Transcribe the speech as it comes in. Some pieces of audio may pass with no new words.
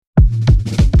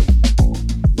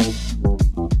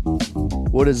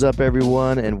What is up,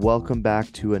 everyone, and welcome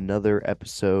back to another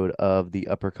episode of the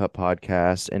Uppercut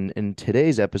podcast. And in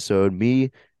today's episode, me,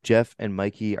 Jeff, and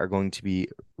Mikey are going to be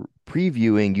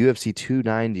previewing UFC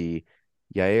 290,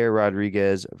 Yair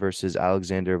Rodriguez versus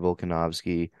Alexander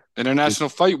Volkanovski. International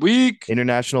Fight Week.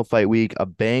 International Fight Week, a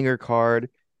banger card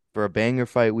for a banger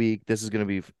fight week. This is going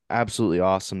to be absolutely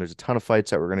awesome. There's a ton of fights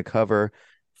that we're going to cover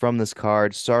from this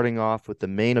card, starting off with the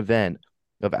main event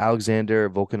of Alexander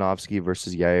Volkanovski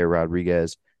versus Yair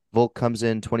Rodriguez. Volk comes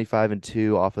in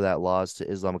 25-2 off of that loss to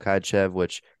Islam Makhachev,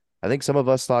 which I think some of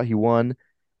us thought he won.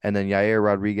 And then Yair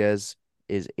Rodriguez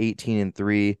is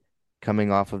 18-3,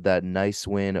 coming off of that nice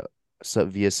win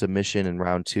via submission in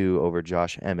round 2 over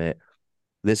Josh Emmett.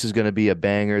 This is going to be a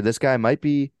banger. This guy might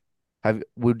be.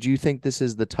 Would you think this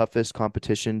is the toughest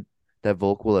competition that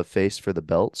Volk will have faced for the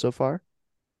belt so far?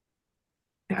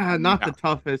 Yeah, not the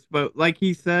toughest, but like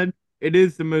he said, it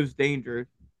is the most dangerous.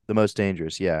 The most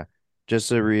dangerous, yeah. Just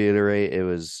to reiterate, it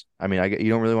was. I mean, you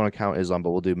don't really want to count Islam,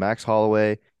 but we'll do Max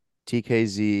Holloway,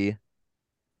 TKZ,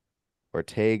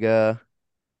 Ortega.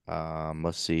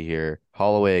 Let's see here.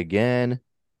 Holloway again.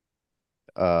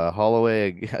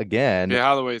 Holloway again. Yeah,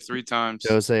 Holloway 3 times.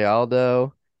 Jose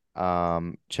Aldo.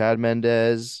 Chad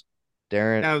Mendez.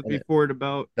 Darren. That was before the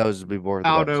belt. That was before the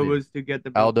belt. Aldo was to get the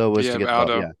belt. Aldo was Yeah, to get the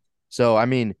Aldo. belt. Yeah. So I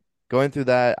mean, going through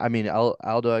that, I mean,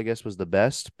 Aldo I guess was the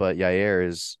best, but Yair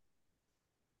is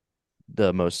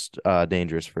the most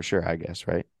dangerous for sure, I guess,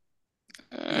 right?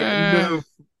 Yeah, no,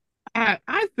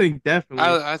 I think definitely.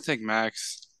 I think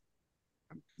Max.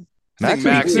 Max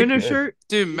Max- Finisher,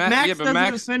 Dude, Max yeah, but doesn't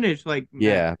Max. finish like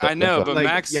Yeah, I know, but like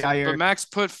Max. Yair. But Max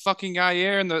put fucking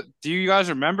Yair in the. Do you guys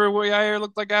remember what Yair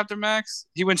looked like after Max?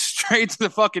 He went straight to the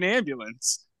fucking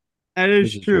ambulance. That is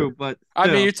This is true, true. but I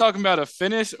mean, still. you're talking about a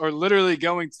finish or literally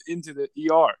going into the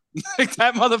ER. Like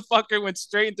that motherfucker went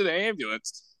straight into the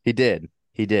ambulance. He did.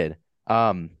 He did.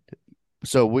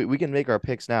 So we can make our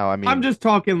picks now. I mean, I'm just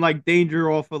talking like danger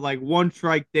off of like one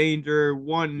strike danger,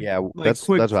 one yeah, like that's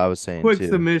what I was saying quick too.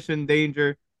 submission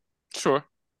danger. Sure.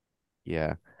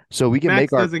 Yeah. So we can Max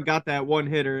make our doesn't got that one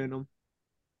hitter in him.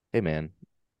 Hey man,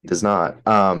 does not.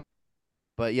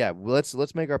 But yeah,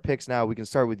 let's make our picks now. We can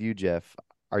start with you, Jeff.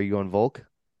 Are you going Volk?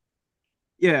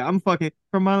 Yeah, I'm fucking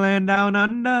from my land down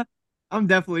under. I'm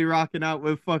definitely rocking out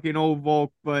with fucking old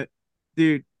Volk, but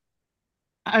dude,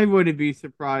 I wouldn't be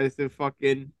surprised if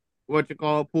fucking what you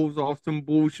call it pulls off some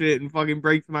bullshit and fucking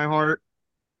breaks my heart.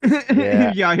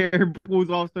 Yeah. Yeah, here pulls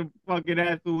off some fucking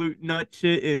absolute nut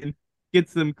shit and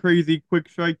gets some crazy quick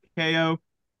strike KO.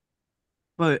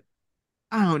 But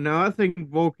I don't know. I think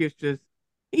Volk is just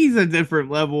he's a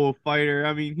different level of fighter.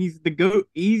 I mean, he's the goat.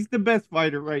 He's the best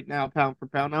fighter right now, pound for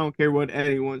pound. I don't care what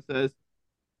anyone says.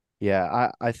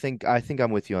 Yeah, I think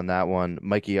I'm with you on that one.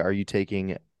 Mikey, are you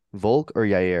taking Volk or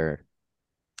Yair?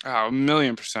 Oh,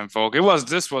 1,000,000% Volk.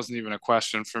 This wasn't even a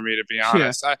question for me, to be Yeah,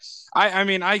 honest. I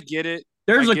mean, I get it. I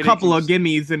there's a get it. couple of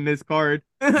gimmies in this card.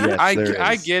 Yes, there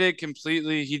I is. get it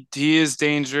completely. He is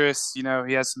dangerous. You know,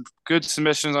 he has some good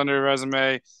submissions under his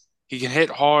resume. He can hit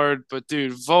hard, but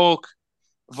dude, Volk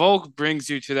brings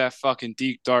you to that fucking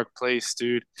deep dark place,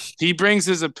 dude. He brings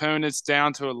his opponents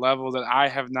down to a level that I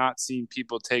have not seen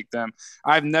people take them.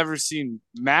 I've never seen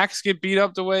Max get beat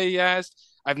up the way he has.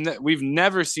 We've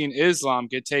never seen Islam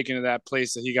get taken to that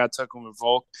place that he got taken with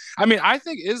Volk. I mean, I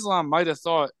think Islam might have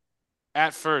thought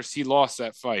at first he lost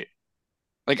that fight.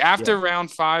 Like Yeah. after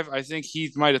round 5, I think he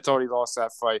might have thought he lost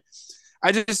that fight.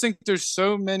 I just think there's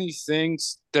so many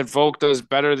things that Volk does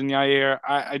better than Yair.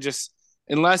 I just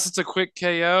unless it's a quick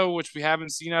KO, which we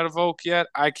haven't seen out of Volk yet,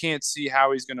 I can't see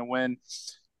how he's gonna win.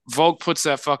 Volk puts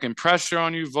that fucking pressure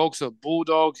on you. Volk's a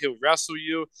bulldog. He'll wrestle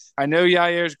you. I know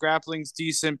Yair's grappling's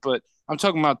decent, but I'm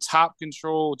talking about top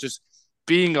control, just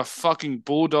being a fucking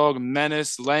bulldog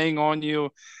menace, laying on you.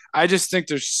 I just think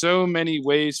there's so many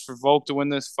ways for Volk to win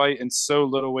this fight and so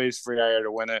little ways for Yair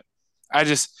to win it.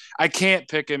 I can't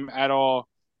pick him at all.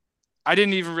 I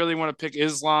didn't even really want to pick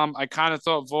Islam. I kind of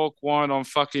thought Volk won on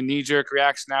fucking knee jerk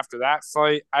reaction after that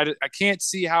fight. I can't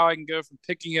see how I can go from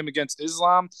picking him against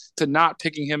Islam to not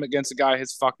picking him against a guy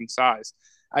his fucking size.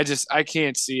 I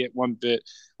can't see it one bit.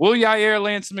 Will Yair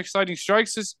land some exciting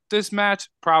strikes this match?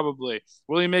 Probably.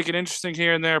 Will he make it interesting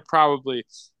here and there? Probably.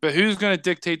 But who's going to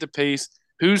dictate the pace?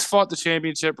 Who's fought the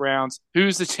championship rounds?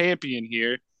 Who's the champion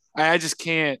here? I just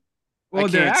can't. I Well,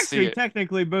 they're can't see actually it.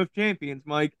 technically both champions,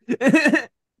 Mike.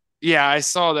 Yeah, I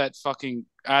saw that fucking.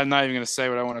 I'm not even gonna say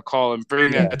what I want to call him.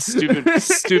 Bring Yeah.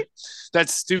 that that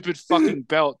stupid fucking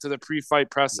belt to the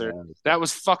pre-fight presser. Yeah. That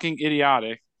was fucking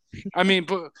idiotic. I mean,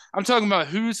 but I'm talking about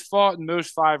who's fought in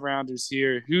most 5 rounders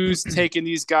here. Who's taking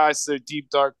these guys to their deep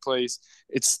dark place?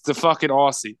 It's the fucking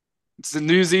Aussie. It's the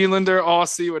New Zealander,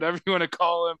 Aussie, whatever you want to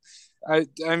call him.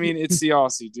 I mean, it's the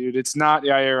Aussie, dude. It's not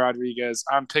Yair Rodriguez.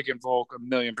 I'm picking Volk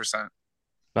 1,000,000%.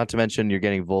 Not to mention you're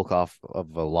getting Volk off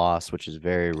of a loss, which is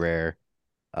very rare.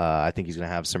 I think he's going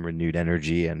to have some renewed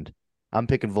energy, and I'm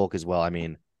picking Volk as well. I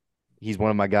mean, he's one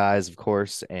of my guys, of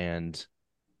course, and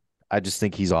I just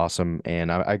think he's awesome.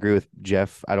 And I agree with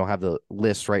Jeff. I don't have the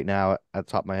list right now at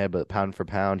the top of my head, but pound for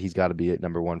pound, he's got to be at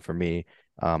number one for me.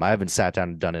 I haven't sat down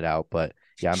and done it out, but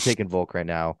yeah, I'm taking Volk right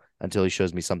now until he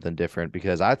shows me something different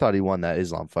because I thought he won that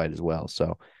Islam fight as well.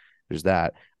 So there's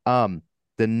that.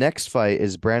 The next fight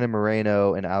is Brandon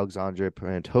Moreno and Alexandre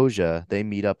Pantoja. They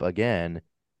meet up again.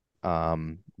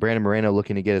 Brandon Moreno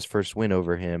looking to get his first win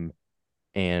over him,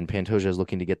 and Pantoja is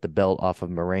looking to get the belt off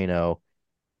of Moreno.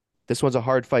 This one's a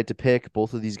hard fight to pick.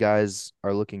 Both of these guys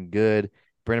are looking good.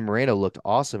 Brandon Moreno looked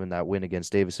awesome in that win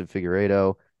against Davison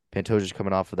Figueiredo. Pantoja's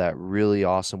coming off of that really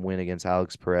awesome win against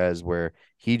Alex Perez, where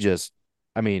he just,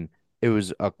 I mean, it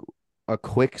was a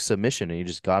quick submission, and he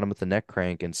just got him with the neck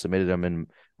crank and submitted him in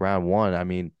round one. I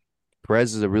mean,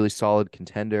 Perez is a really solid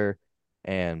contender,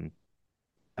 and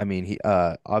I mean, he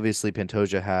obviously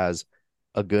Pantoja has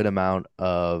a good amount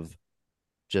of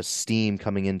just steam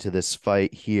coming into this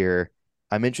fight here.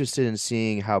 I'm interested in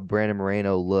seeing how Brandon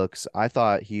Moreno looks. I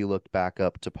thought he looked back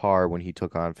up to par when he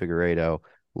took on Figueiredo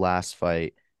last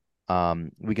fight.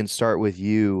 We can start with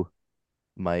you,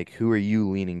 Mike. Who are you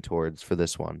leaning towards for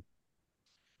this one?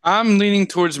 I'm leaning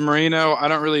towards Moreno. I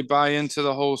don't really buy into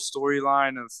the whole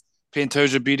storyline of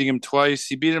Pantoja beating him twice.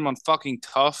 He beat him on fucking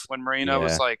tough when Moreno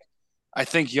was Yeah, like, I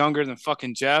think younger than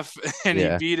fucking Jeff, and he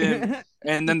yeah, beat him.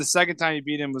 And then the second time he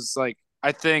beat him was like,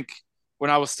 I think when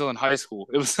I was still in high school.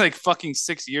 It was like fucking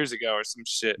 6 years ago or some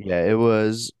shit. yeah. It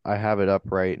was. I have it up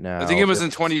right I think now. it was It in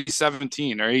was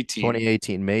 2017 or 18.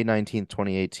 2018, May 19th,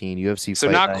 2018, UFC So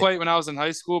Fight not Night. quite when I was in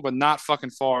high school, but not fucking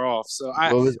far off. So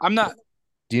What was? I'm not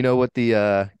Do you know what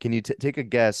the can you take a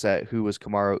guess at who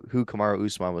Kamaru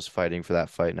Usman was fighting for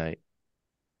that fight night?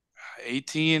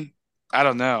 18. I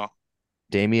don't know.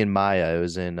 Damian Maya. It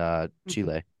was in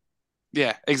Chile.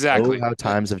 Yeah, Oh, exactly. how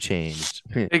times have changed.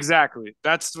 Exactly.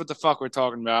 That's what the fuck we're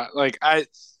talking about. Like I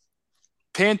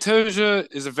Pantoja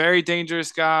is a very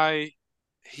dangerous guy.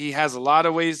 He has a lot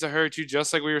of ways to hurt you,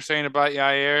 just like we were saying about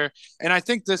Yair. And I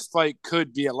think this fight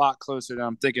could be a lot closer than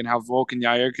I'm thinking how Volk and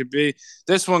Yair could be.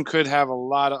 This one could have a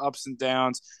lot of ups and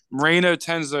downs. Moreno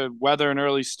tends to weather an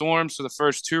early storm, so the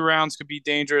first 2 rounds could be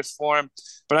dangerous for him.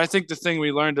 But I think the thing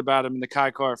we learned about him in the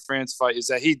Kai Kara France fight is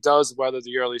that he does weather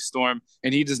the early storm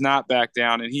and he does not back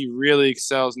down. And he really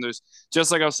excels in those,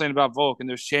 just like I was saying about Volk in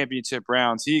those championship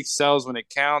rounds. He excels when it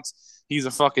counts. He's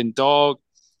a fucking dog.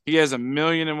 He has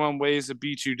 1,000,001 ways to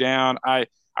beat you down. I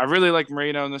really like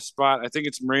Moreno in this spot. I think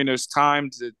it's Moreno's time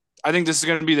to. I think this is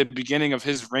going to be the beginning of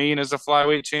his reign as a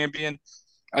flyweight champion.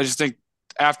 I just think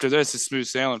after this, it's smooth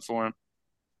sailing for him.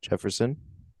 Jefferson.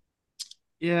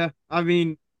 Yeah, I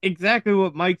mean, exactly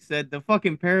what Mike said. The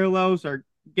fucking parallels are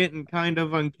getting kind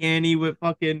of uncanny with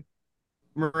fucking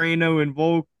Moreno and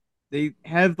Volk. They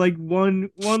have like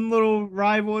one little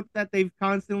rival that they've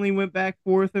constantly went back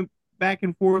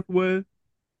and forth with.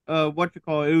 What you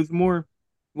call it? It was more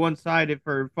one sided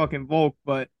for fucking Volk,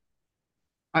 but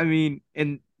I mean,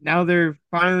 and now they're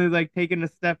finally like taking a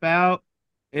step out,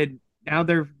 and now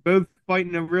they're both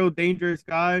fighting a real dangerous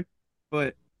guy,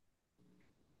 but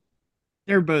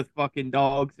they're both fucking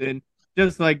dogs, and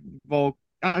just like Volk,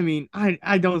 I mean,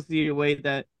 I don't see a way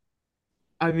that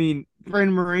I mean,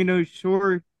 Brandon Moreno,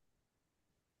 sure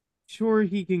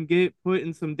he can get put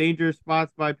in some dangerous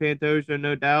spots by Pantoja,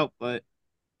 no doubt, but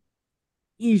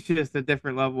he's just a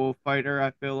different level of fighter,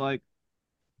 I feel like.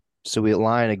 So we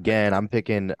align again. I'm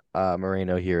picking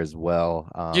Moreno here as well.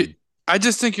 You, I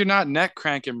just think you're not neck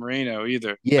cranking Moreno either.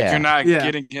 Like you're Yeah, not Yeah.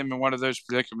 getting him in one of those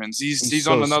predicaments. He's he's he's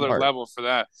on so another smart. level for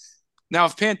that. Now,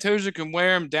 if Pantoja can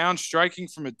wear him down striking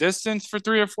from a distance for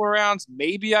 3 or 4 rounds,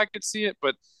 maybe I could see it.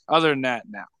 But other than that,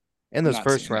 no, And I'm those not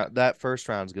first seeing that. round, that first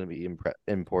round is going to be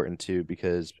important too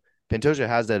because Pantoja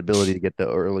has that ability to get the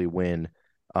early win.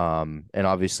 And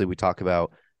obviously we talk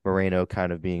about Moreno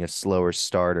kind of being a slower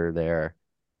starter there.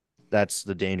 That's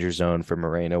the danger zone for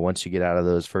Moreno. Once you get out of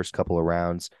those first couple of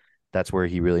rounds, that's where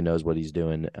he really knows what he's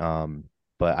doing.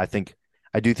 But I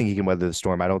do think he can weather the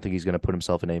storm. I don't think he's going to put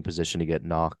himself in any position to get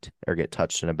knocked or get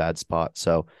touched in a bad spot.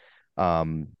 So,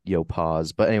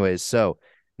 pause. But anyways, so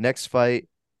next fight,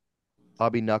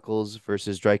 Bobby Knuckles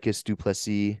versus Dricus Du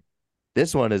Plessis.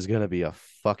 This one is going to be a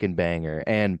fucking banger.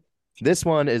 And this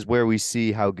one is where we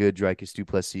see how good Dricus Du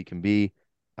Plessis can be.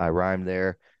 I rhymed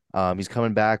there. He's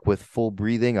coming back with full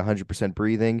breathing, 100%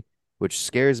 breathing, which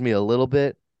scares me a little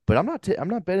bit. But I'm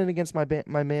not betting against my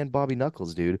man Bobby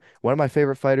Knuckles, dude. One of my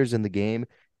favorite fighters in the game.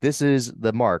 This is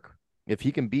the mark. If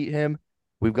he can beat him,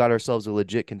 we've got ourselves a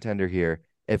legit contender here.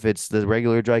 If it's the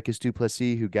regular Dricus du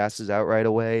Plessis who gasses out right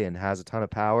away and has a ton of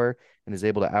power and is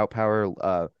able to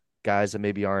outpower guys that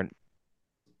maybe aren't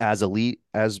as elite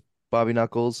as Bobby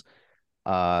Knuckles,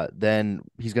 then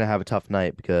he's gonna have a tough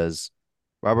night because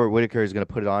Robert Whitaker is gonna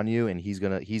put it on you, and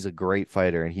he's a great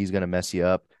fighter, and he's gonna mess you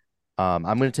up. I'm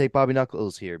gonna take Bobby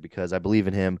Knuckles here because I believe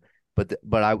in him. But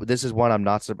this is one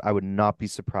I would not be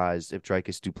surprised if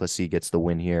Dricus du Plessis gets the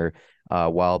win here,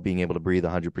 while being able to breathe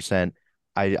 100%.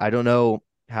 I don't know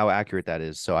how accurate that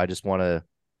is, so I just want to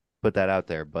put that out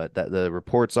there. But that the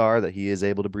reports are that he is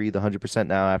able to breathe 100%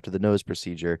 now after the nose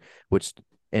procedure, which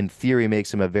in theory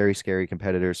makes him a very scary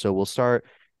competitor. So we'll start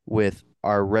with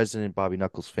our resident Bobby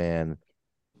Knuckles fan,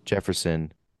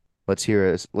 Jefferson. Let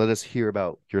us hear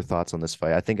about your thoughts on this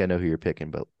fight. I think I know who you're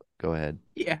picking, but go ahead.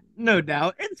 Yeah, no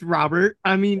doubt. It's Robert.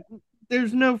 I mean,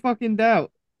 there's no fucking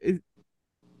doubt.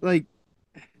 Like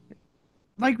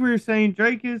like we were saying,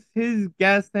 his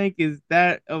gas tank is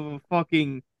that of a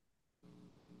fucking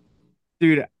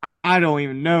dude. I don't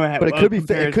even know But a it could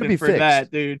comparison be for fixed.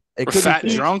 that, dude. It Or could be fat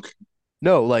fixed. drunk.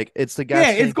 No, like it's the Yeah, gas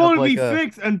it's tank of going to like be a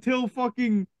fixed until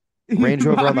fucking Range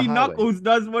Rover on the Bobby highway. Knuckles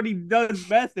does what he does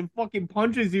best and fucking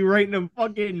punches you right in the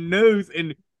fucking nose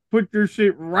and put your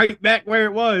shit right back where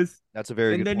it was. That's a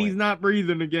very And good then he's point. not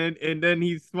breathing again, and then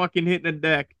he's fucking hitting the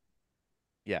deck.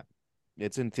 Yeah,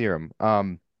 it's in theorem.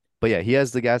 But yeah, he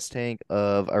has the gas tank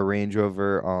of a Range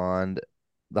Rover on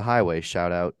the highway.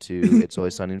 Shout out to It's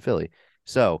Always Sunny in Philly.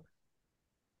 So,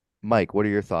 Mike, what are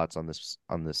your thoughts on this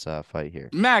fight here?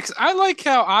 Max, I like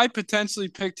how I potentially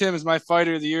picked him as my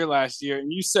fighter of the year last year,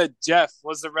 and you said Jeff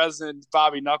was the resident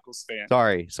Bobby Knuckles fan.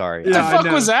 Sorry. What the Yeah, I fuck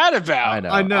was know. that I about? I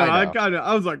know, know. I know.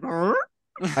 I was like, huh?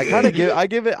 I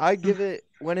give it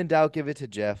when in doubt, give it to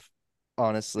Jeff.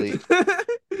 Honestly,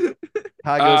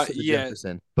 tie goes to the Yeah.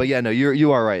 Jefferson. But yeah, no,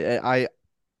 you are right.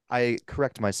 I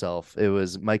correct myself. It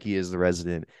was Mikey is the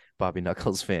resident Bobby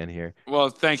Knuckles fan here. Well,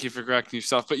 thank you for correcting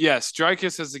yourself. But yes,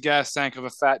 Dricus has the gas tank of a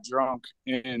fat drunk,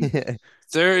 and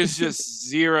there is just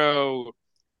zero.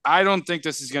 I don't think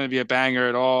this is going to be a banger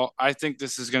at all. I think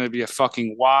this is going to be a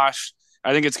fucking wash.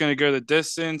 I think it's going to go the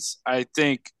distance. I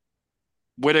think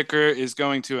Whitaker is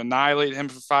going to annihilate him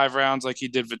for 5 rounds like he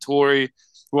did Vittori.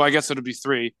 Well, I guess it'll be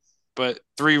three, but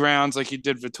 3 rounds like he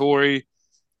did Vittori.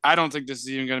 I don't think this is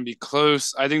even going to be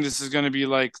close. I think this is going to be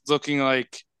like looking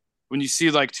like when you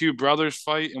see like two brothers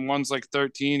fight and one's like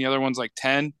 13, the other one's like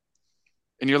 10,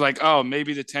 and you're like, oh,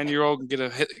 maybe the 10-year-old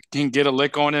can get a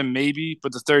lick on him, maybe,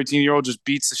 but the 13-year-old just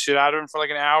beats the shit out of him for like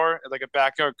an hour at like a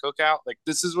backyard cookout. Like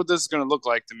this is what this is going to look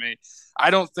like to me. I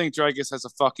don't think Dricus has a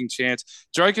fucking chance.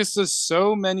 Dricus does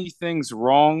so many things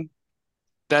wrong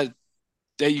that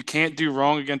you can't do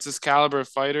wrong against this caliber of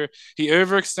fighter. He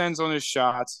overextends on his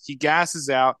shots. He gasses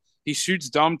out. He shoots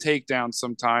dumb takedowns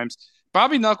sometimes.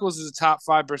 Bobby Knuckles is a top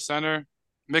 5%er,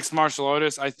 mixed martial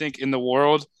artist, I think, in the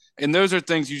world. And those are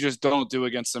things you just don't do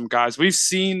against some guys. We've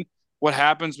seen what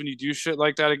happens when you do shit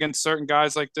like that against certain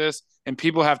guys like this, and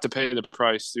people have to pay the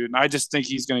price, dude. And I just think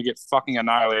he's going to get fucking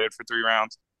annihilated for 3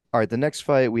 rounds. All right, the next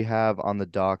fight we have on the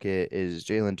docket is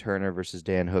Jalen Turner versus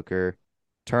Dan Hooker.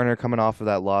 Turner coming off of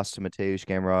that loss to Mateusz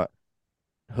Gamrot.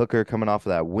 Hooker coming off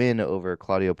of that win over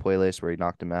Claudio Puelles where he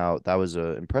knocked him out. That was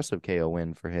an impressive KO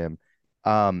win for him.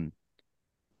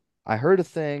 I heard a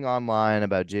thing online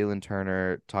about Jalen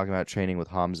Turner talking about training with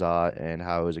Hamza and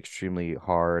how it was extremely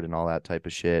hard and all that type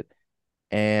of shit.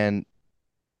 And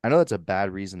I know that's a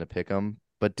bad reason to pick him,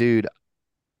 but dude,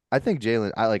 I like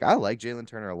Jalen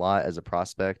Turner a lot as a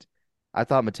prospect. I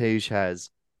thought Mateusz has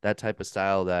that type of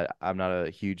style that I'm not a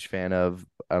huge fan of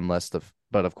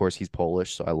but of course he's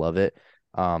Polish, so I love it.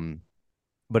 Um,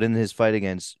 but in his fight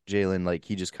against Jalen, like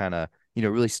he just kind of,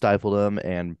 really stifled him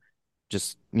and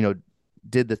just,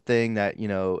 did the thing that,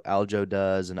 Aljo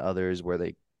does and others where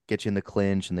they get you in the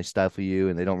clinch and they stifle you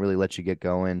and they don't really let you get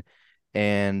going.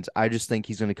 And I just think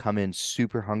he's going to come in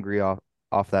super hungry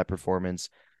off that performance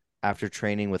after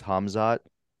training with Hamzat.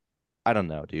 I don't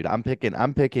know, dude. I'm picking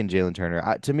Jalen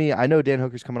Turner. To me, I know Dan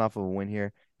Hooker's coming off of a win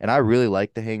here, and I really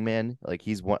like the Hangman. Like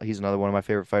he's another one of my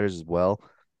favorite fighters as well.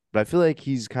 But I feel like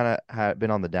he's kind of been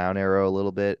on the down arrow a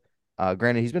little bit.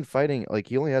 Granted, he's been fighting like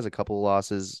he only has a couple of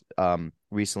losses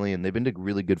recently, and they've been to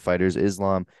really good fighters: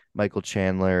 Islam, Michael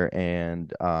Chandler,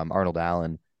 and Arnold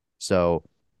Allen. So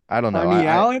I don't know. Arnie I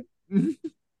Allen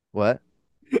what?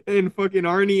 and fucking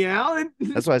Arnie Allen.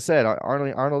 That's what I said.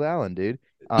 Arnold Allen, dude.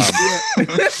 Yeah.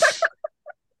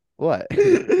 What?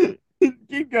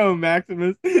 Keep going,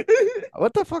 Maximus.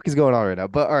 What the fuck is going on right now?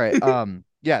 But all right.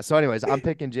 Yeah. So, anyways, I'm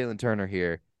picking Jalen Turner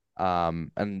here.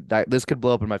 And this could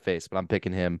blow up in my face, but I'm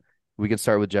picking him. We can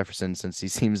start with Jefferson since he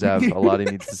seems to have a lot he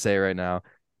needs to say right now.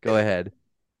 Go ahead.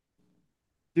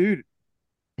 Dude,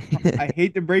 I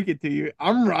hate to break it to you.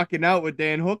 I'm rocking out with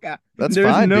Dan Hooker. That's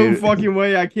There's fine, no dude. fucking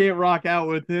way I can't rock out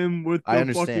with him with I the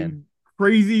understand. fucking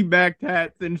crazy back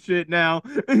tats and shit now.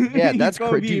 Yeah, He's that's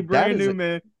gonna be a dude. That brand is new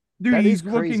man. Dude, that is he's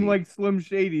looking crazy. like Slim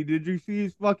Shady. Did you see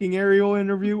his fucking aerial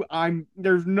interview?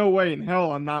 There's no way in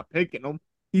hell I'm not picking him.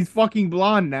 He's fucking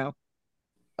blonde now.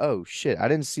 Oh shit. I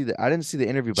didn't see the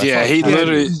interview, but I saw Yeah, his he Yeah,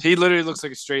 literally tattoos. he literally looks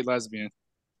like a straight lesbian.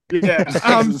 yeah.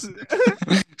 I'm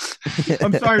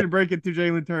sorry to break it to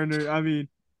Jalen Turner. I mean,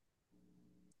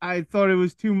 I thought it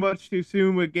was too much too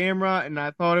soon with Gamrot, and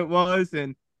I thought it was.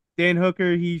 And Dan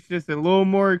Hooker, he's just a little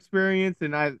more experienced,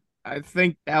 and I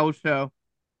think that'll show.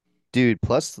 Dude,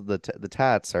 plus the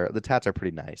tats are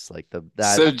pretty nice. Like the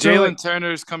that So I feel like, Jalen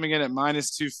Turner's coming in at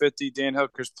 -250. Dan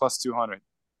Hooker's +200.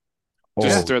 Just to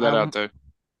yeah, oh throw that out there.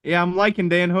 I'm liking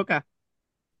Dan Hooker.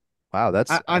 wow,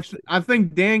 that's actually I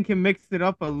think Dan can mix it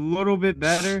up a little bit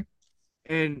better,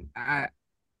 and I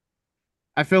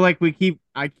feel like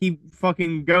I keep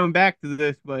fucking going back to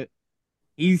this, but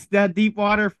he's that deep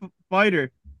water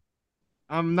fighter.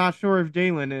 I'm not sure if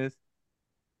Jalen is.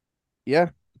 yeah,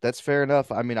 that's fair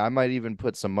enough. I mean, I might even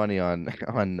put some money on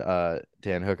on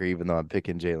Dan Hooker, even though I'm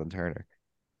picking Jalen Turner.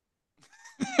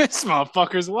 This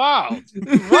motherfucker's wild.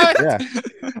 What? Yeah.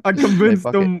 I Hey, convinced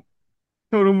fuck it. him,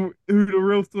 told him who the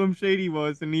real Slim Shady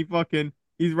was, and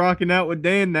he's rocking out with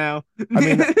Dan now. I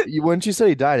mean, once you said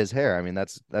he dyed his hair, I mean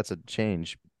that's a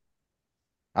change.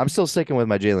 I'm still sticking with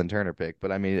my Jalen Turner pick,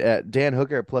 but I mean, Dan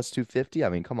Hooker at +250. I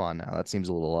mean, come on now, that seems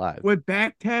a little alive. With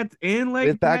back tats and With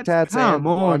leg back tats, tats come and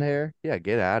blonde on. hair, yeah,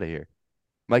 get out of here,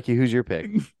 Mikey. Who's your pick?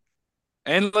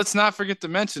 And let's not forget to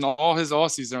mention all his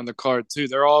Aussies are on the card too.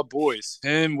 They're all boys.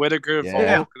 Him, Whitaker, Yeah,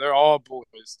 Yeah, Volk, they're all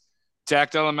boys.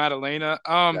 Jack Della Maddalena.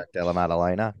 Jack Della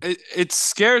Maddalena. It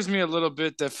scares me a little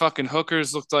bit that fucking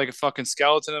Hooker's looked like a fucking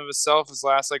skeleton of himself his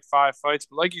last like 5 fights.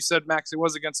 But like you said, Max, it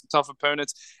was against some tough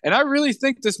opponents. And I really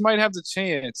think this might have the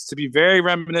chance to be very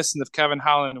reminiscent of Kevin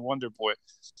Holland and Wonder Boy,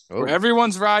 where Oh,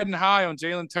 everyone's riding high on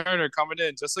Jalen Turner coming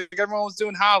in, just like everyone was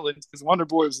doing Holland, because Wonder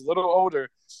Boy was a little older.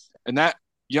 And that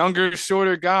younger,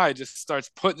 shorter guy just starts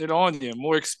putting it on you,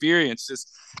 more experience,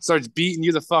 just starts beating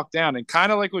you the fuck down. And kind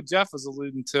of like what Jeff was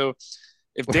alluding to,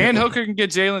 if Dan Hooker can get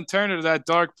Jalen Turner to that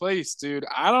dark place, dude,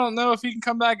 I don't know if he can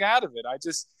come back out of it.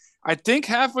 I think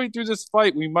halfway through this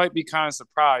fight, we might be kind of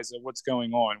surprised at what's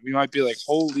going on. We might be like,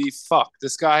 holy fuck,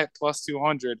 this guy at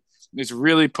 +200 is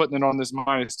really putting it on this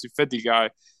 -250 guy.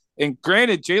 And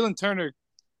granted, Jalen Turner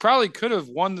probably could have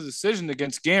won the decision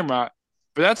against Gamrot,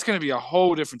 but that's going to be a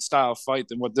whole different style of fight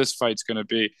than what this fight's going to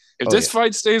be. If oh yeah, this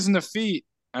fight stays in the feet,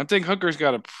 I think Hooker's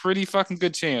got a pretty fucking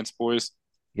good chance, boys.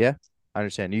 yeah. I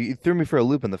understand. You threw me for a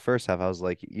loop in the first half. I was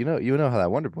like, you know how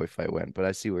that Wonder Boy fight went, but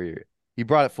I see where you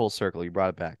brought it full circle. You brought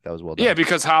it back. That was well Yeah, done.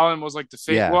 because Holland was like the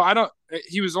favorite. Yeah, Well, I don't.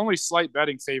 He was only slight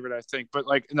betting favorite, I think, but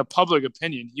like in the public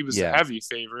opinion, he was the yeah, heavy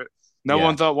favorite. No yeah,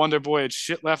 one thought Wonder Boy had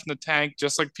shit left in the tank,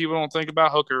 just like people don't think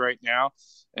about Hooker right now.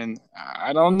 And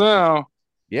I don't know.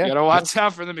 You yeah. gotta No, watch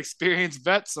out for them experienced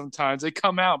vets. Sometimes they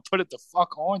come out and put it the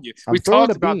fuck on you. I'm We've throwing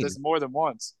talked a about bean. this more than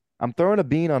once. I'm throwing a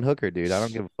bean on Hooker, dude. I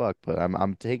don't give a fuck, but I'm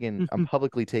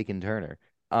publicly taking Turner.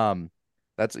 Um,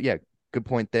 that's yeah, good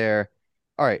point there.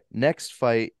 All right, next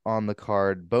fight on the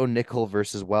card: Bo Nickel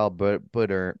versus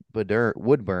Woodburn.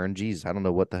 Jeez, I don't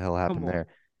know what the hell come happened on. there.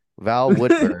 Val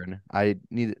Woodburn. I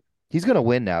need. He's gonna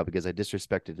win now because I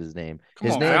disrespected his name. Come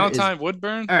His on, name is Valentine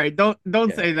Woodburn. All right, don't yeah.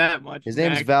 say that much, His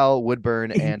name's Max. Val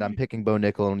Woodburn, and I'm picking Bo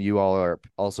Nickel, and you all are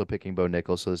also picking Bo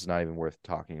Nickel, so this is not even worth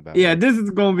talking about, Yeah, right? this is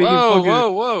gonna be Whoa, fucking.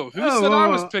 whoa, whoa! Who Oh, said I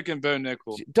was whoa, picking Bo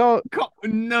Nickel? Don't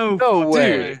no no fucking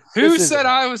way. Dude, way. who This is said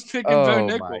I was picking Bo oh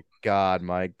my Nickel? God,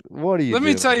 Mike. What are you Let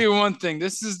me tell doing? you one thing.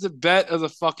 This is the bet of the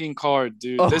fucking card,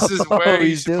 dude. This is Oh, where you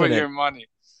he's should put doing your it. money.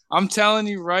 I'm telling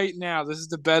you right now, this is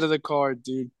the bet of the card,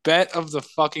 dude. Bet of the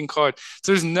fucking card.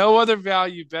 There's no other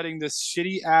value betting this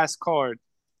shitty ass card.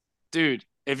 Dude,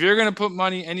 if you're gonna put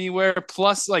money anywhere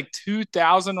plus like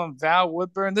 2,000 on Val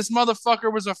Woodburn, this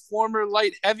motherfucker was a former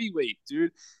light heavyweight,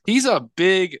 dude. He's a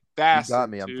big You got bastard,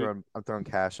 me. dude. I'm throwing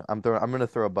cash. I'm gonna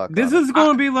throw a buck This on it. is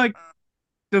gonna be like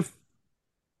the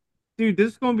dude.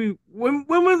 This is gonna be when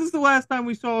was the last time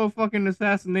we saw a fucking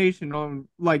assassination on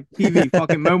like TV?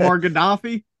 Fucking Muammar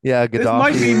Gaddafi. Yeah, This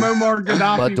might be Gaddafi. Muammar Bud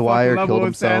Gaddafi fucking Dwyer killed level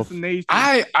himself. assassination.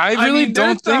 I I really mean, they're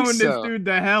don't think throwing this so. dude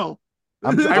to hell. I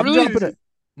I'm really dropping it.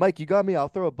 Mike, you got me. I'll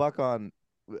throw a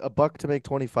buck to make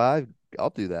 25. I'll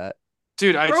do that.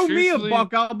 dude, I Throw me a truthfully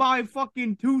buck. I'll buy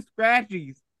fucking 2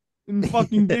 scratchies and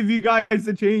fucking give you guys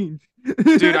a change.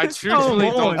 Dude, I Come truthfully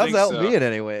don't on. How's think that help so. me in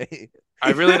any way?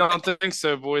 I really don't think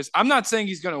so, boys. I'm not saying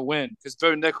he's going to win because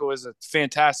Bo Nickel is a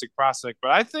fantastic prospect,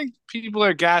 but I think people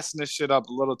are gassing this shit up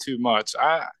a little too much.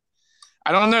 I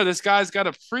don't know. This guy's got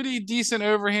a pretty decent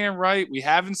overhand right. We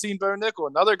haven't seen Bo Nickel,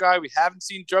 another guy we haven't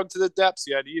seen drug to the depths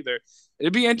yet either.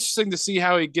 It'd be interesting to see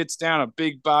how he gets down a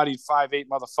big bodied 5'8"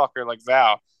 motherfucker like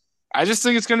Val. I just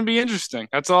think it's going to be interesting.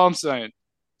 That's all I'm saying.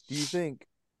 Do you think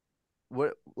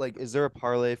is there a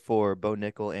parlay for Bo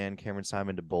Nickel and Cameron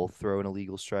Simon to both throw an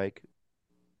illegal strike?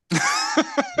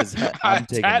 I'm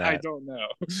taking that. I don't know.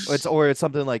 It's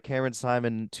something like Cameron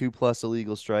Simon 2+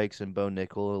 illegal strikes and Bo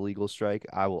Nickel illegal strike.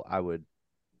 I would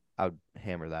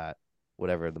hammer that.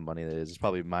 Whatever the money that is. It's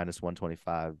probably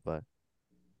 -125, but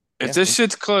if this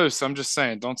shit's close, I'm just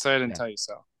saying, don't say I didn't tell you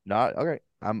so. Not okay.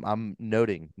 I'm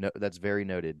noting. No, that's very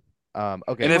noted.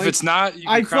 Okay. And if it's not,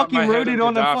 I fucking wrote it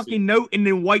on a fucking note and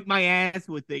then wiped my ass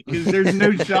with it because there's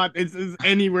no shot this is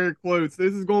anywhere close.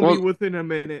 This is going to be within a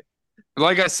minute.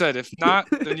 Like I said, if not,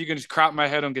 then you can just crop my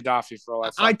head on Gaddafi for all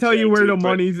I tell you where the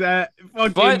money's at.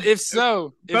 But if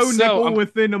so, Nickel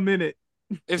within a minute.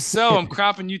 If so, I'm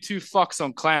cropping you 2 fucks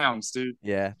on clowns, dude.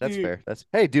 Yeah, that's fair.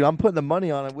 Hey, dude, I'm putting the money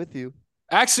on it with you.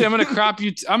 Actually, I'm gonna crop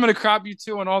you. I'm gonna crop you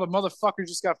 2 on all the motherfuckers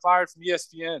just got fired from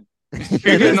ESPN. That's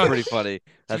pretty funny.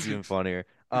 That's even funnier.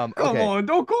 Come on,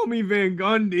 don't call me Van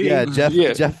Gundy. Yeah, Jeff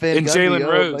Van and Gundy. Jalen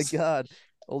Rose. Oh my god,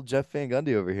 old Jeff Van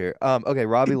Gundy over here. Okay,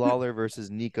 Robbie Lawler versus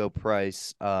Nico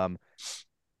Price.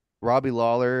 Robbie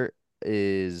Lawler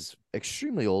is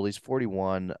extremely old. He's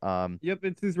 41. Yep,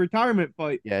 it's his retirement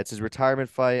fight. Yeah, it's his retirement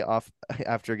fight off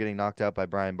after getting knocked out by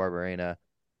Brian Barberena.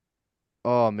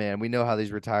 Oh man, we know how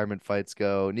these retirement fights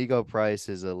go. Nico Price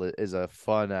is a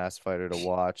fun ass fighter to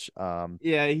watch.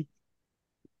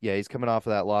 Yeah, he's coming off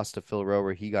of that loss to Phil Rowe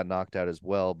where he got knocked out as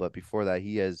well. But before that,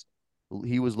 he was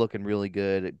looking really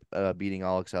good, beating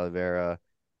Alex Oliveira.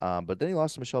 But then he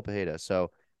lost to Michelle Pajeda.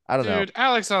 So I don't know. Dude,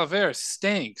 Alex Oliveira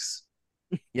stinks.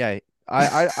 Yeah,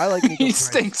 I like Nico he Price.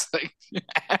 stinks like.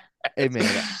 Hey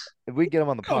man, if we get him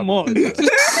on the come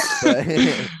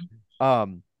podcast,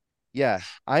 on. Yeah,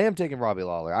 I am taking Robbie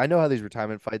Lawler. I know how these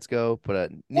retirement fights go, but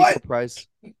Nico Price,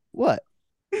 what?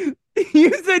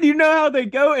 You said you know how they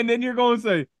go, and then you're going to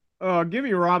say, "Oh, give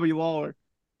me Robbie Lawler."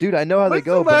 Dude, I know how they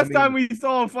go. The last time we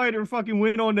saw a fighter fucking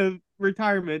went on to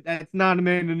retirement, that's not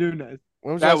Amanda Nunes.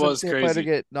 When was that the was crazy. Fighter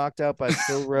get knocked out by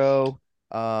Phil Rowe,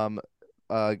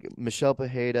 Michelle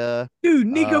Pajeda. Dude,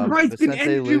 Nico Price can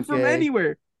end you from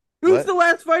anywhere. Who's the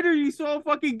last fighter you saw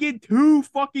fucking get 2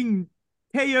 fucking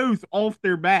KOs off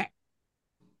their back?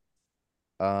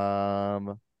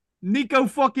 Nico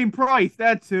fucking Price,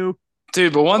 that's who.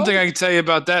 Dude, but one thing I can tell you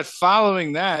about that,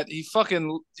 following that, he fucking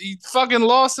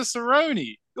lost to Cerrone.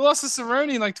 He lost to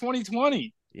Cerrone in like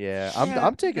 2020. Yeah,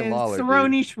 I'm taking Lawler.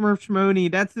 Cerrone Schmeroni,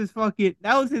 that's his fucking,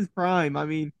 that was his prime. I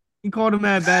mean, he called him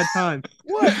at a bad time.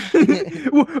 What?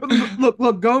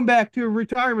 look, going back to a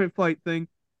retirement fight thing.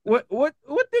 What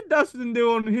did Dustin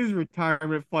do on his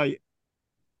retirement fight?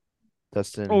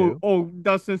 Dustin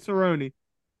Dustin Cerrone.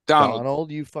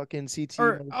 Donald, you fucking CT.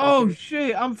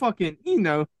 Shit, I'm fucking, you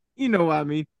know what I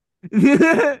mean.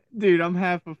 Dude, I'm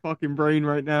half a fucking brain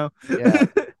right now. Yeah.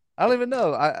 I don't even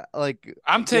know.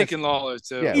 I'm taking Lawler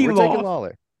too. Yeah, we're taking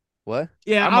Lawler. What?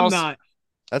 Yeah, I'm not.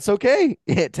 That's okay.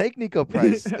 Yeah, take Nico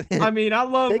Price. I mean, I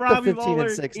love Robbie Lawler.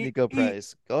 15-6 Nico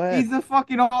Price. Go ahead. He's a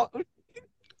fucking suck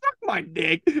my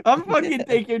dick. I'm fucking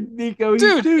taking Nico. He's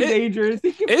too dangerous.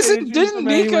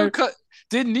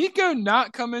 Did Nico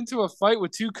not come into a fight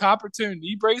with 2 copper tone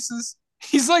knee braces?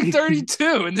 He's like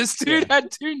 32, and this dude had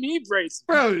 2 knee braces.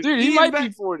 Bro, dude, he might be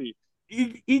 40.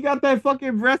 He got that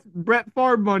fucking Brett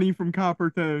Favre money from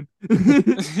Coppertone.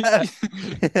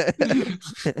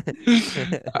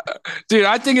 Dude,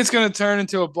 I think it's going to turn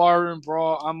into a barroom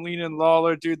brawl. I'm leaning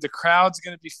Lawler. Dude, the crowd's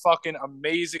going to be fucking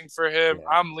amazing for him. Yeah.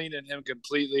 I'm leaning him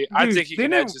completely. Dude, I think he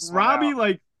can edge this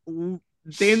Robbie,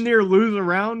 damn near lose a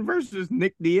round versus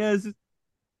Nick Diaz?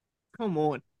 Come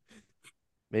on.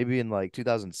 Maybe in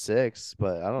 2006,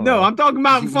 but I don't know. No, I'm talking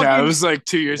about fucking. Yeah, it was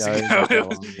 2 years ago.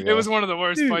 It was one of the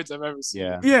worst fights I've ever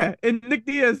seen. Yeah, and Nick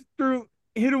Diaz hit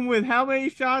him with how many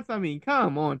shots? I mean,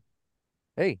 come on.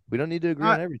 Hey, we don't need to agree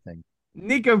on everything.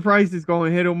 Nico Price is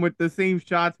going to hit him with the same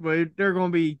shots, but they're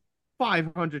going to be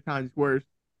 500 times worse.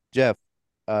 Jeff,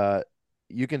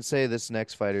 you can say this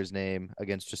next fighter's name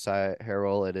against Josiah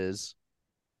Harrell. It is.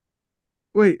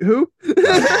 Wait, who?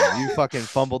 You fucking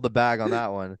fumbled the bag on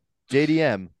that one.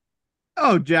 JDM.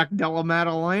 Oh, Jack Della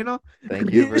Maddalena. Thank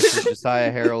you. Versus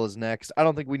Josiah Harrell is next. I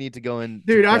don't think we need to go in.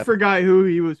 Dude, I forgot who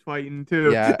he was fighting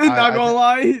too. Yeah, not gonna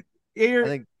lie.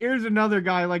 Here's another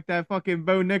guy like that fucking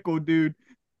Bo Nickel dude.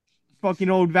 Fucking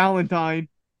old Valentine.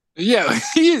 Yeah,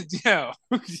 yeah.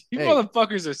 You Hey,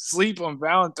 motherfuckers are asleep on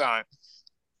Valentine.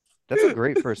 that's a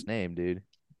great first name, dude.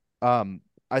 Um,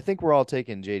 I think we're all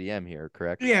taking JDM here,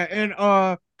 correct? Yeah, and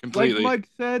like Completely. Mike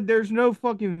said, there's no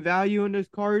fucking value in this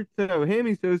card. So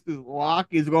Hammy Sosa's lock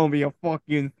is gonna be a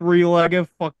fucking three-legged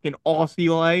fucking Aussie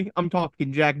leg. I'm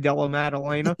talking Jack Della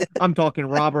Maddalena. I'm talking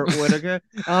Robert Whitaker.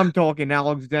 I'm talking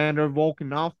Alexander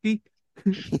Volkanovski.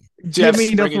 Jeff's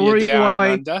Jimmy the bringing you down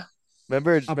three-way under.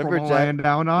 Remember, up from remember the Jeff. land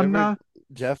down Remember under.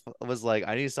 Jeff was like,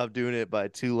 "I need to stop doing it by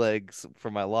two legs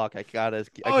for my lock. I Oh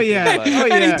keep doing it yeah, by oh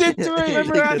And he yeah. did Remember three. take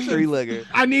the that's three legger."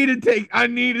 I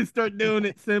need to start doing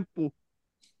it simple.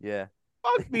 Yeah,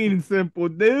 Fuck being simple,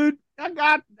 dude. I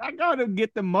gotta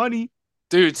get the money.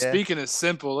 Dude, yeah. speaking of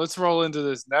simple, let's roll into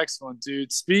this next one,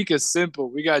 dude. Speak of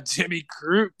simple, we got Jimmy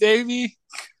Crute, baby,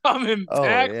 coming Oh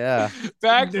yeah,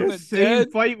 back from The the same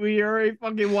dead. fight we already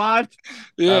fucking watched.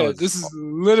 that Yeah, was. this is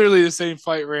literally the same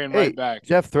fight ran right Hey, back.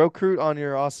 Jeff, throw Crute on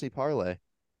your Aussie parlay.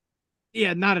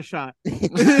 Yeah, not a shot.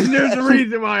 There's a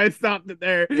reason why I stopped it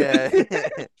there. Yeah,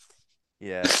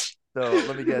 yeah. So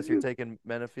let me guess, you're taking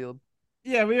Menafield?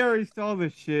 Yeah, we already saw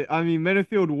this shit. I mean,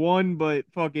 Minifield won, but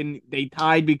fucking they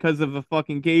tied because of a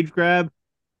fucking cage grab.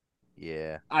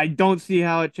 Yeah, I don't see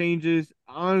how it changes.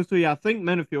 Honestly, I think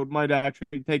Minifield might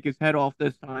actually take his head off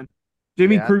this time.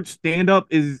 Jimmy yeah. Crute's stand up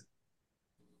is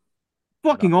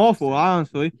fucking awful, Non-existent.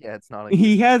 honestly. Yeah, it's He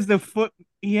non-existent. has the foot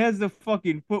he has the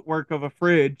fucking footwork of a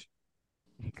fridge.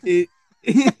 It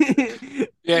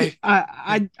Yeah,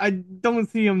 I don't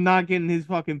see him not getting his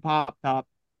fucking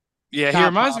yeah, he top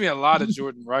reminds top me a lot of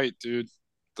Jordan Wright, dude.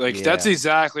 Like that's Yeah,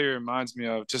 exactly what it reminds me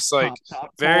of. Just like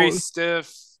top very pause.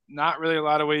 stiff, not really a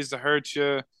lot of ways to hurt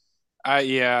you.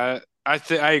 I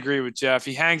agree with Jeff.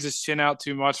 He hangs his chin out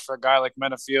too much for a guy like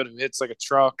Menafield who hits like a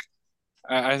truck.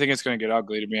 I think it's going to get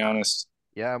ugly, to be honest.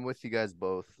 yeah. I'm with you guys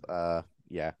both.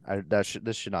 Yeah.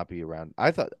 This should not be around.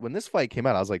 I thought when this fight came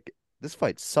out, I was like, this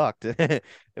fight sucked. And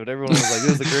everyone was like, it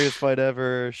was the greatest fight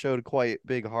ever. Showed quite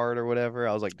big heart or whatever.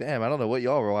 I was like, damn, I don't know what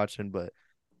y'all were watching, but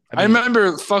I I mean,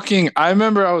 remember fucking. I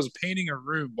remember I was painting a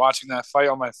room watching that fight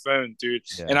on my phone, dude,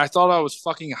 yeah, and I thought I was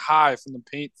fucking high from the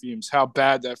paint fumes. How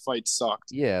bad that fight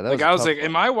sucked. yeah, that Like was a I was tough like,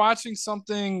 am fight. I watching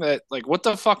something that like what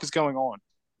the fuck is going on?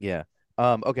 Yeah.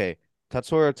 Okay.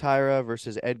 Tatsuro Taira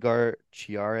versus Edgar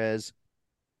Chiarez.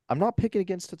 I'm not picking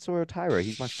against Tatsuro Taira.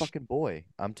 He's my fucking boy.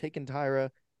 I'm taking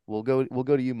Taira. We'll go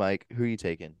to you, Mike. Who are you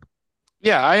taking?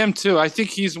 Yeah, I am too. I think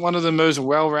he's one of the most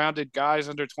well-rounded guys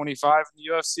under 25 in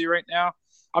the UFC right now.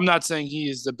 I'm not saying he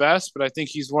is the best, but I think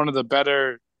he's one of the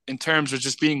better in terms of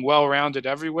just being well-rounded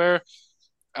everywhere.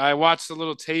 I watched a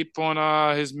little tape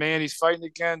on his man he's fighting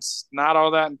against. Not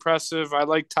all that impressive. I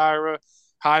like Tyra.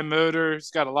 High motor.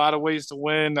 He's got a lot of ways to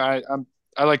win. I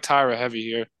like Tyra heavy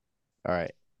here. All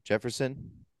right.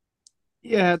 Jefferson.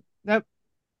 Yeah, that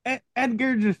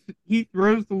Edgar just he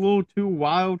throws a little too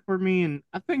wild for me, and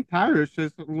I think Tyra's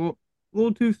just a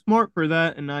little too smart for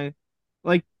that. And I,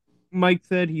 like Mike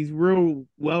said, he's real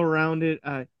well rounded.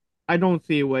 I don't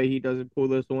see a way he doesn't pull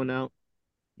this one out.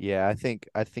 Yeah, I think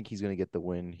he's gonna get the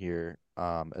win here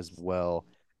as well.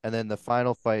 And then the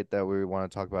final fight that we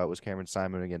want to talk about was Cameron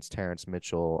Simon against Terrence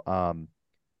Mitchell.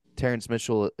 Terrence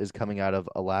Mitchell is coming out of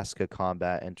Alaska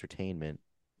Combat Entertainment.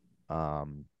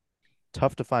 Um,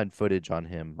 Tough to find footage on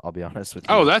him, I'll be honest with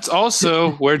Oh, you. that's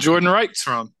also where Jordan Wright's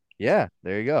from. Yeah,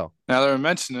 there you go. Now that we're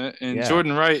mentioning it, and Yeah.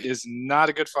 Jordan Wright is not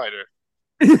a good fighter.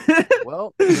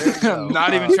 Well, there you I'm go.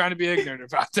 not even trying to be ignorant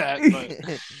about that,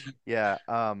 but Yeah,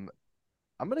 I'm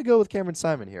gonna go with Cameron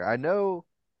Simon here. I know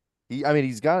I mean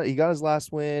he got his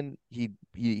last win. He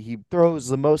throws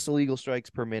the most illegal strikes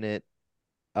per minute.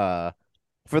 Uh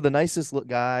for the nicest look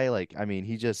guy, like I mean,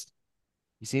 he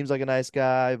seems like a nice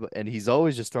guy, and he's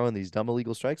always just throwing these dumb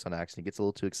illegal strikes on accident. He gets a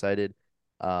little too excited.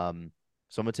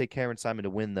 So I'm gonna take Cameron Simon to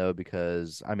win though,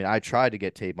 because I mean I tried to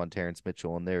get tape on Terrence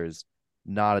Mitchell, and there's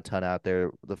not a ton out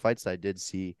there. The fights that I did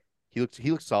see, he looked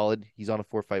solid. He's on a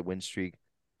 4 fight win streak.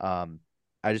 Um,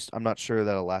 I'm not sure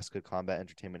that Alaska Combat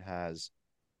Entertainment has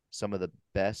some of the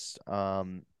best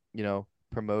or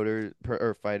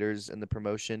fighters in the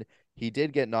promotion. He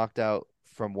did get knocked out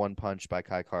from one punch by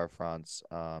Kai Kara France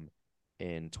in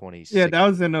Yeah, that 2016.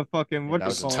 was in a fucking And what that it you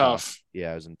was was in call it. tough. tough.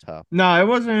 Yeah, it was in tough. No, it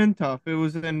wasn't in tough. It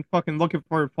was in fucking looking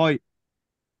for a fight.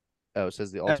 Oh, it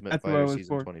says the Ultimate That's what it Fighter was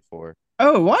season for. 24.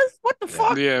 Oh, it was? What the Yeah.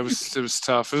 fuck? Yeah, it was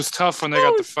tough. It was tough when they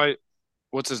got Oh, to fight.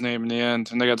 What's his name in the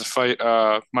end? And they got to fight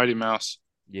Mighty Mouse.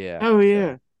 Yeah. oh So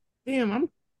yeah. Damn, I'm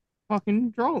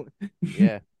fucking drawing.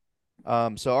 yeah.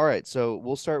 So all right. So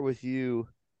we'll start with you,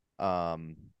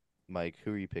 um, Mike.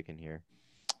 Who are you picking here?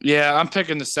 Yeah, I'm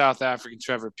picking the South African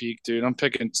Trevor Peak, dude. I'm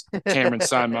picking Cameron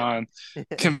Simon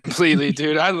completely,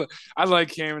 dude. I like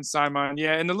Cameron Simon.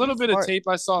 Yeah, and the little He's bit of smart. tape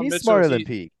I saw of He's Mitchell, smarter than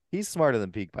Peak. He's smarter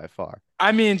than Peak by far.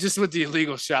 I mean, just with the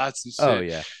illegal shots and Oh shit.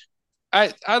 yeah.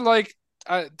 I like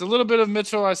the little bit of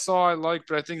Mitchell I saw I like,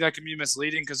 but I think that can be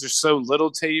misleading because there's so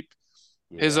little tape.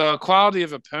 His Yeah. quality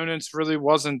of opponents really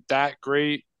wasn't that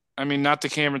great. I mean, not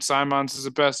that Cameron Simons is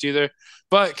the best either,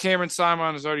 but Cameron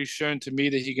Simon has already shown to me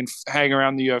that he can hang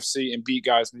around the UFC and beat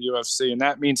guys in the UFC, and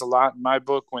that means a lot in my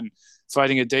book when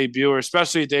fighting a debuter,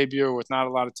 especially a debuter with not a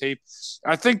lot of tape.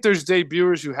 I think there's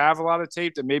debuters who have a lot of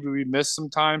tape that maybe we miss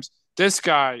sometimes. This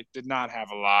guy did not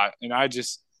have a lot, and I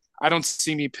don't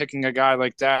see me picking a guy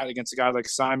like that against a guy like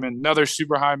Simon, another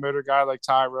super high motor guy like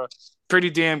Tyra. Pretty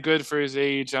damn good for his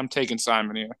age. I'm taking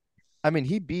Simon here. I mean,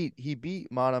 he beat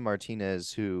Mana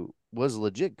Martinez, who was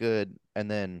legit good,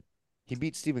 and then he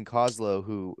beat Steven Kozlow,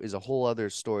 who is a whole other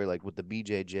story, like with the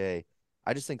BJJ.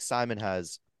 I just think Simon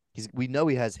has we know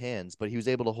he has hands, but he was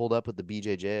able to hold up with the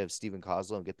BJJ of Steven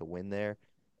Kozlow and get the win there,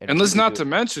 and And let's really not do to it.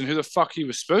 mention who the fuck he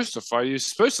was supposed to fight. He was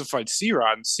supposed to fight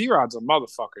C-Rod, and C-Rod's a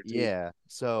motherfucker, dude. Yeah.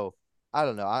 So I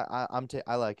don't know.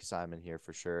 I like Simon here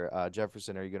for sure.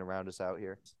 Jefferson, are you gonna round us out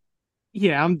here?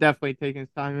 Yeah, I'm definitely taking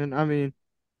Simon. I mean,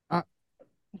 uh,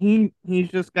 he's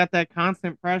just got that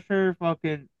constant pressure.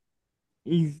 Fucking,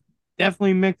 he's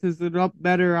definitely mixes it up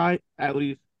better. I at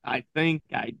least I think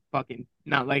I fucking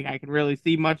not like I can really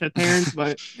see much of Terrence,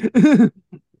 but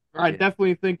I Yeah.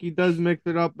 definitely think he does mix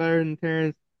it up better than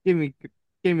Terrence. Give me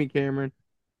Cameron.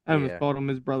 I almost Yeah. called him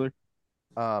his brother.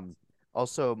 Um,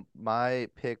 Also, my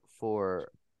pick for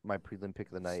my prelim pick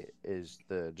of the night is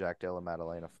the Jack Della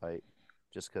Maddalena fight,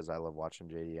 just because I love watching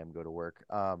JDM go to work.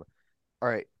 All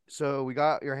right, so we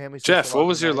got your Hammy Sosa Jeff, what lock of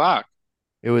was the your night. lock?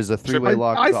 It was a three-way Triple?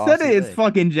 lock, I the said Aussie it. It's lay.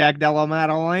 fucking Jack Della Yeah,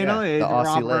 Maddalena. the It's Aussie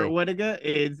Robert lay. Whittaker.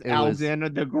 It's It was, Alexander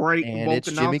the Great and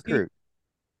it's Jimmy Volkanovski. Crute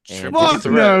and Triple Jimmy Fuck Crute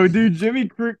threat. no, dude. Jimmy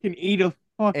Crute can eat a and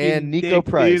fucking Nico dick,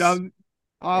 dude. Price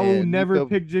I will and never Nico.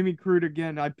 pick Jimmy Crute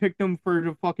again. I picked him for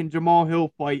the fucking Jamal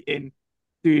Hill fight, and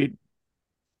dude,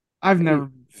 I've Hey,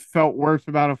 never felt worse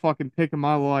about a fucking pick in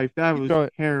my life. That you was throw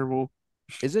it. terrible.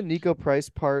 Isn't Nico Price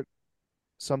part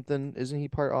something? Isn't he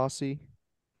part Aussie?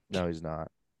 No, he's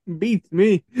not. Beats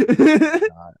me. He's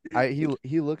not.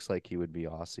 He looks like he would be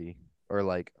Aussie or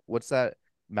like what's that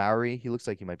Maori? He looks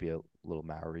like he might be a little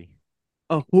Maori.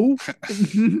 A who?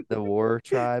 The war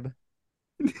tribe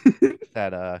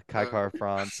that Kaikar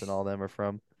France and all them are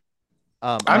from.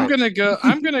 All I'm right. gonna go.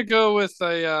 I'm gonna go with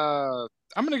a.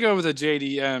 I'm gonna go with a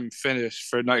JDM finish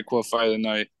for night qual fight of the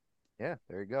night. Yeah,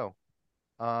 there you go.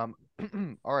 Um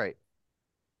all right.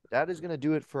 That is gonna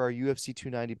do it for our UFC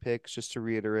 290 picks. Just to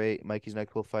reiterate, Mikey's night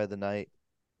cool fight of the night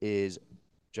is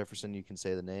Jefferson, you can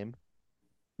say the name,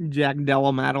 Jack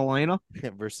Della Maddalena.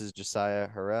 versus Josiah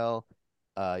Harrell.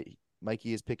 Uh,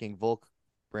 Mikey is picking Volk,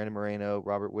 Brandon Moreno,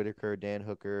 Robert Whitaker, Dan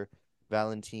Hooker,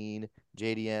 Valentin,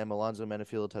 JDM, Alonzo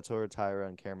Menafield, Tatsuro Taira,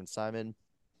 and Cameron Simon.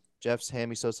 Jeff's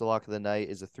Hammy Sosa lock of the night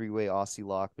is a three-way Aussie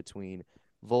lock between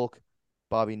Volk,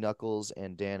 Bobby Knuckles,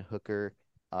 and Dan Hooker.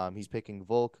 He's picking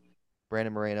Volk,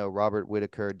 Brandon Moreno, Robert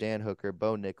Whitaker, Dan Hooker,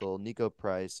 Bo Nickel, Nico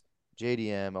Price,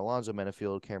 JDM, Alonzo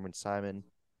Menafield, Cameron Simon.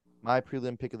 My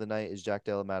prelim pick of the night is Jack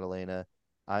Della Maddalena.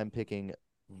 I'm picking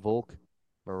Volk,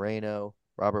 Moreno,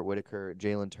 Robert Whitaker,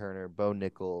 Jalen Turner, Bo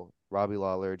Nickel, Robbie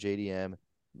Lawler, JDM,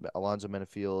 Alonzo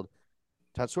Menafield,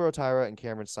 Tatsuro Taira, and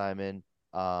Cameron Simon.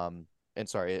 And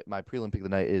sorry, my prelim pick of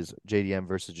the night is JDM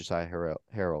versus Josiah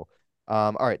Harrell.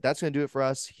 All right, that's going to do it for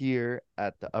us here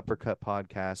at the Uppercut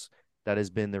Podcast. That has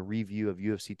been the review of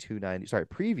UFC 290. Sorry,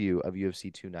 preview of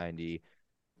UFC 290.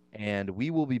 And we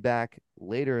will be back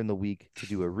later in the week to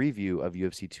do a review of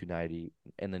UFC 290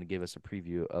 and then give us a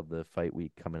preview of the fight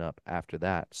week coming up after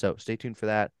that. So stay tuned for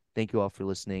that. Thank you all for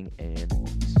listening and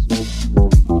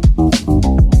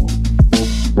peace.